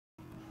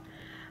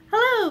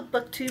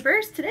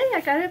booktubers. Today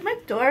I got at my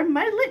door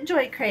my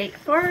LitJoy crate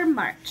for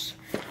March.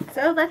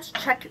 So let's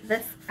check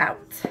this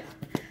out.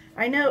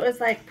 I know it was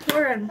like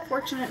Poor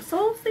Unfortunate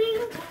Soul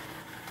themed.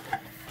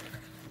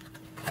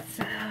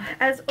 So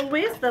as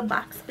always, the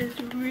box is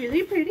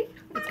really pretty.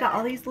 It's got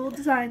all these little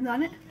designs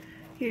on it.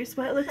 Here's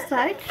what it looks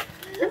like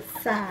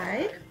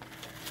inside.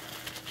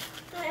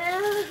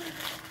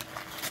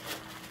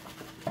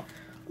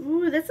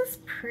 Ooh, this is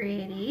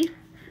pretty.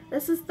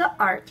 This is the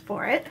art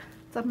for it.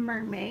 It's a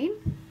mermaid.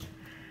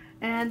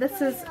 And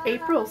this is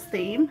April's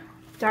theme,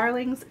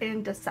 Darlings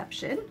in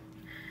Deception.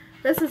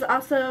 This is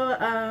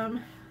also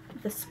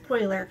the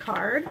spoiler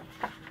card.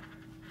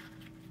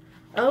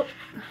 Oh,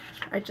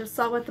 I just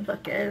saw what the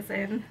book is,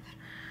 and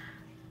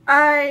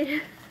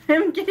I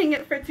am getting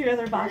it for 2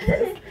 other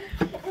boxes.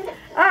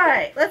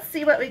 Alright, let's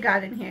see what we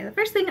got in here. The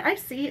first thing I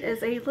see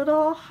is a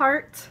little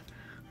heart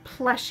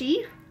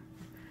plushie,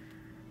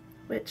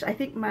 which I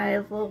think my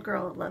little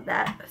girl will love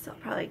that, so I'll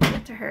probably give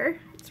it to her.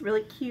 It's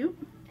really cute.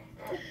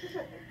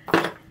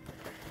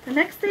 The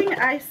next thing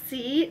I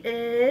see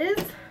is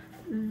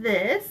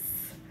this.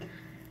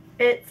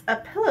 It's a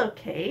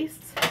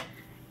pillowcase,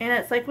 and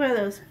it's like one of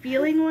those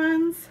feeling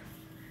ones,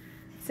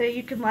 so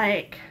you can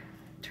like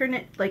turn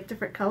it like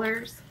different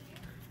colors.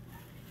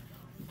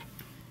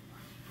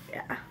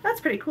 Yeah,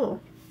 that's pretty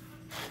cool.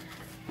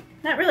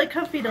 Not really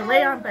comfy to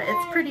lay on, but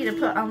it's pretty to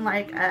put on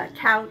like a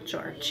couch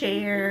or a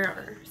chair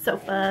or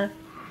sofa.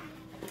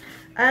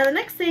 The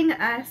next thing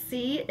I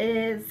see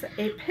is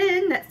a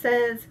pin that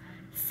says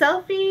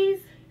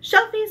shelfies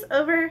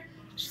over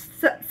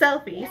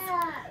selfies.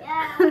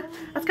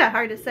 That's kind of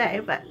hard to say,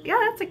 but yeah,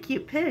 that's a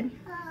cute pin.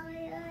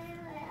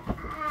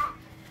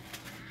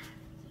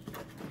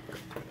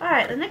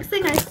 Alright, the next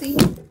thing I see,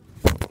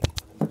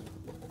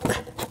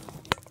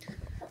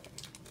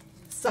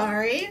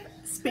 sorry,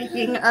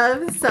 speaking of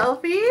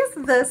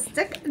selfies, the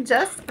stick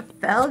just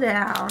fell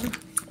down.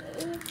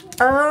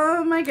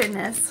 Oh my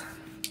goodness.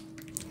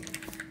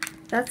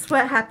 That's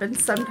what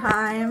happens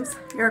sometimes.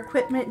 Your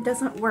equipment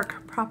doesn't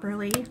work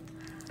properly.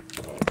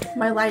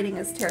 My lighting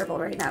is terrible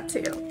right now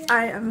too.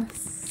 I am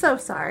so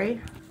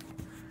sorry.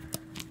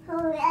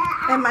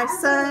 And my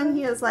son,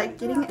 he is like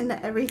getting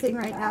into everything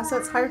right now, so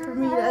it's hard for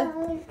me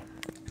to...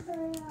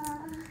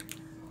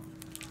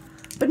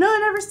 But no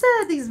one ever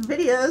said these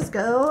videos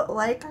go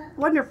like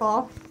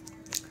wonderful.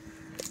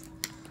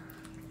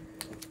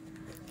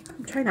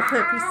 I'm trying to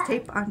put a piece of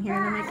tape on here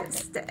to make it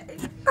stay.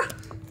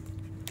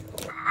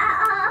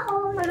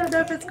 I don't know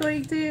if it's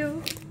going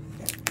to.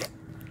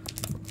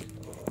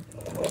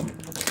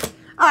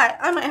 Alright,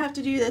 I might have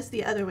to do this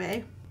the other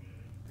way.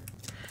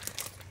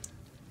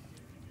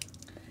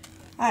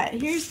 Alright,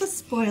 here's the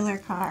spoiler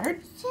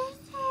card.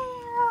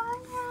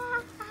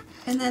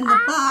 And then the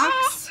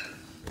box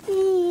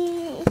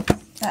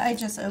that I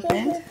just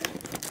opened.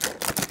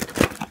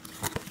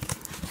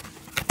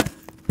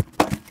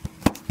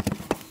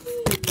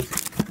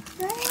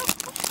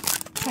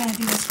 Trying to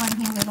do this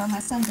one-handed while my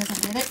son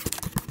doesn't get it.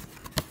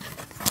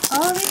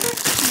 Oh, these are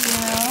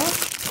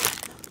cute.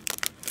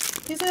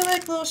 These are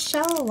like little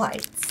shell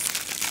lights.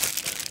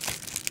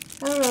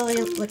 That'll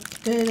really look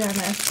good on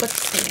a book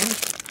stand.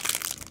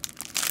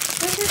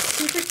 Those are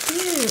super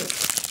cute.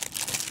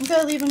 I'm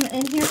going to leave them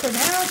in here for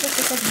now just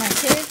because of my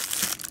kids.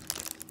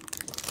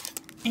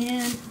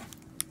 And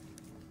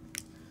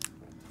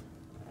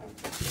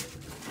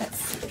let's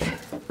see.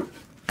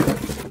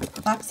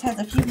 The box has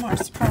a few more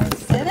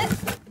surprises in it.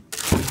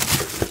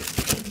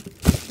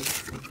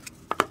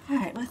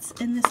 Alright, what's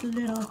in this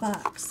little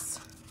box?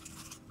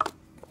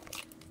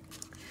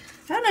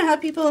 I don't know how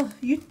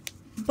you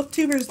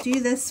booktubers do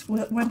this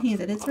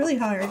one-handed. It's really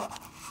hard.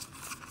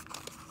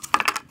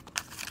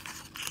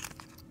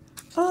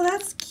 Oh,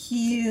 that's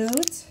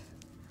cute.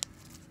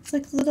 It's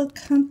like little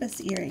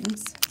compass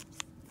earrings.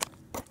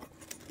 I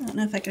don't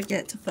know if I could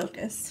get it to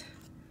focus.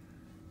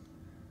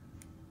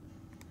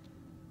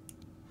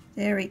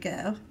 There we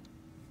go.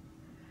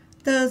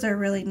 Those are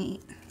really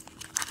neat.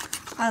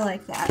 I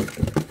like that.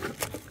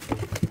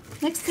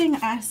 Next thing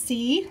I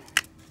see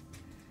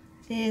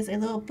is a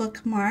little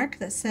bookmark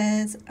that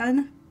says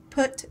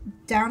Unput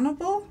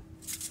Downable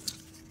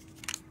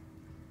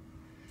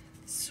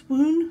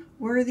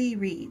Swoon-Worthy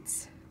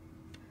Reads.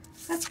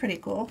 That's pretty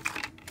cool.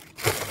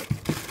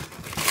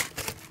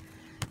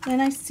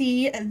 Then I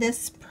see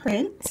this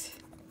print.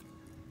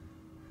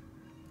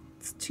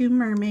 It's 2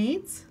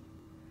 mermaids.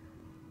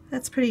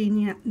 That's pretty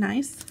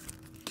nice.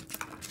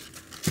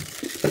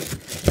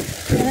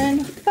 And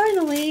then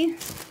finally,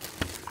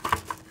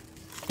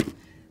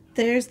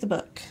 there's the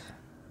book.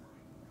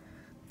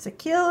 It's a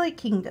Kill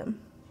Kingdom,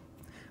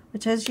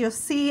 which, as you'll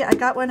see, I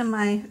got one in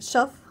my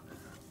shelf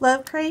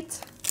love crate.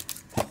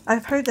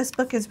 I've heard this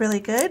book is really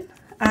good.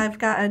 I've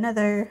got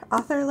another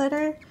author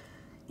letter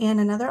and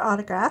another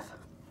autograph.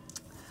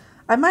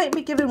 I might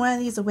be giving one of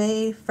these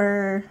away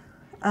for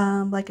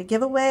like a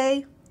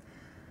giveaway,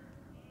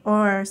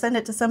 or send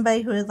it to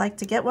somebody who would like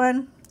to get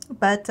one.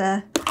 But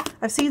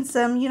I've seen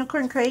some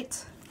Unicorn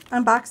Crate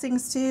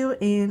unboxings too,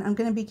 and I'm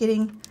going to be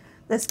getting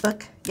this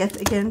book yet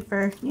again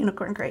for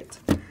Unicorn Crate.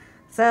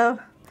 So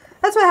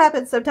That's what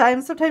happens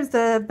sometimes. Sometimes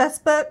the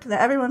best book that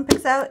everyone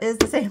picks out is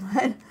the same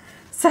one.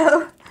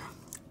 So,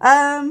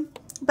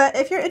 but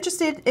if you're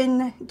interested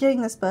in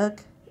getting this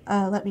book,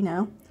 let me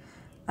know.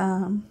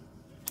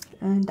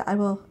 And I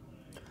will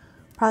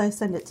probably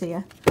send it to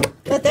you.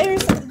 But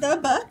there's the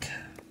book.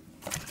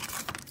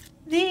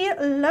 The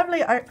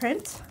lovely art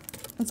print.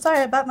 I'm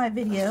sorry about my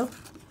video.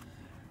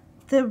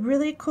 The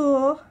really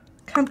cool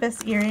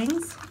compass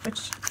earrings,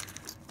 which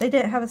they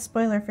didn't have a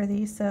spoiler for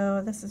these,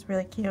 so this is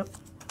really cute.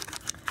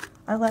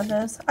 I love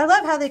those. I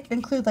love how they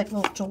include like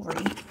little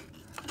jewelry.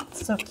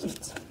 It's so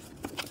cute.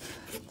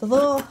 The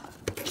little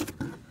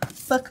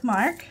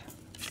bookmark.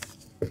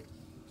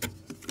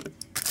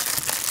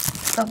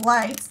 The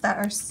lights that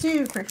are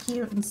super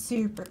cute and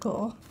super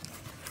cool.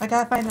 I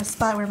gotta find a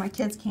spot where my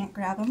kids can't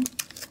grab them.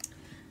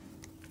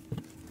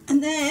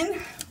 And then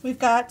we've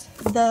got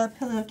the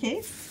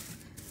pillowcase,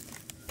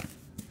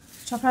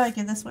 which I'll probably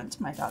give this one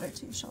to my daughter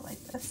too. She'll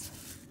like this.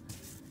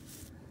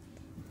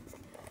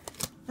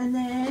 And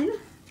then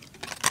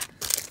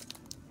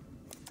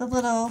the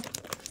little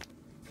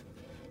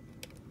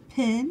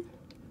pin,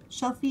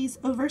 shelfies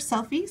over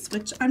selfies,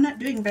 which I'm not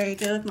doing very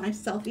good with my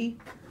selfie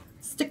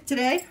stick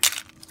today.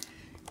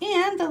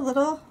 And the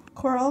little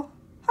coral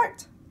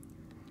heart.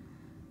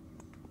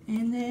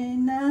 And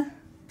then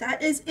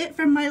that is it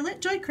from my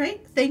LitJoy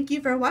crate. Thank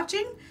you for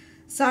watching.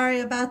 Sorry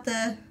about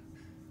the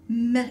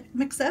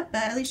mix-up,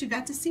 but at least you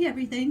got to see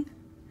everything.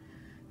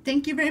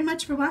 Thank you very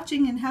much for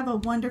watching and have a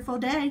wonderful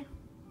day.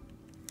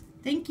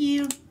 Thank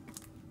you.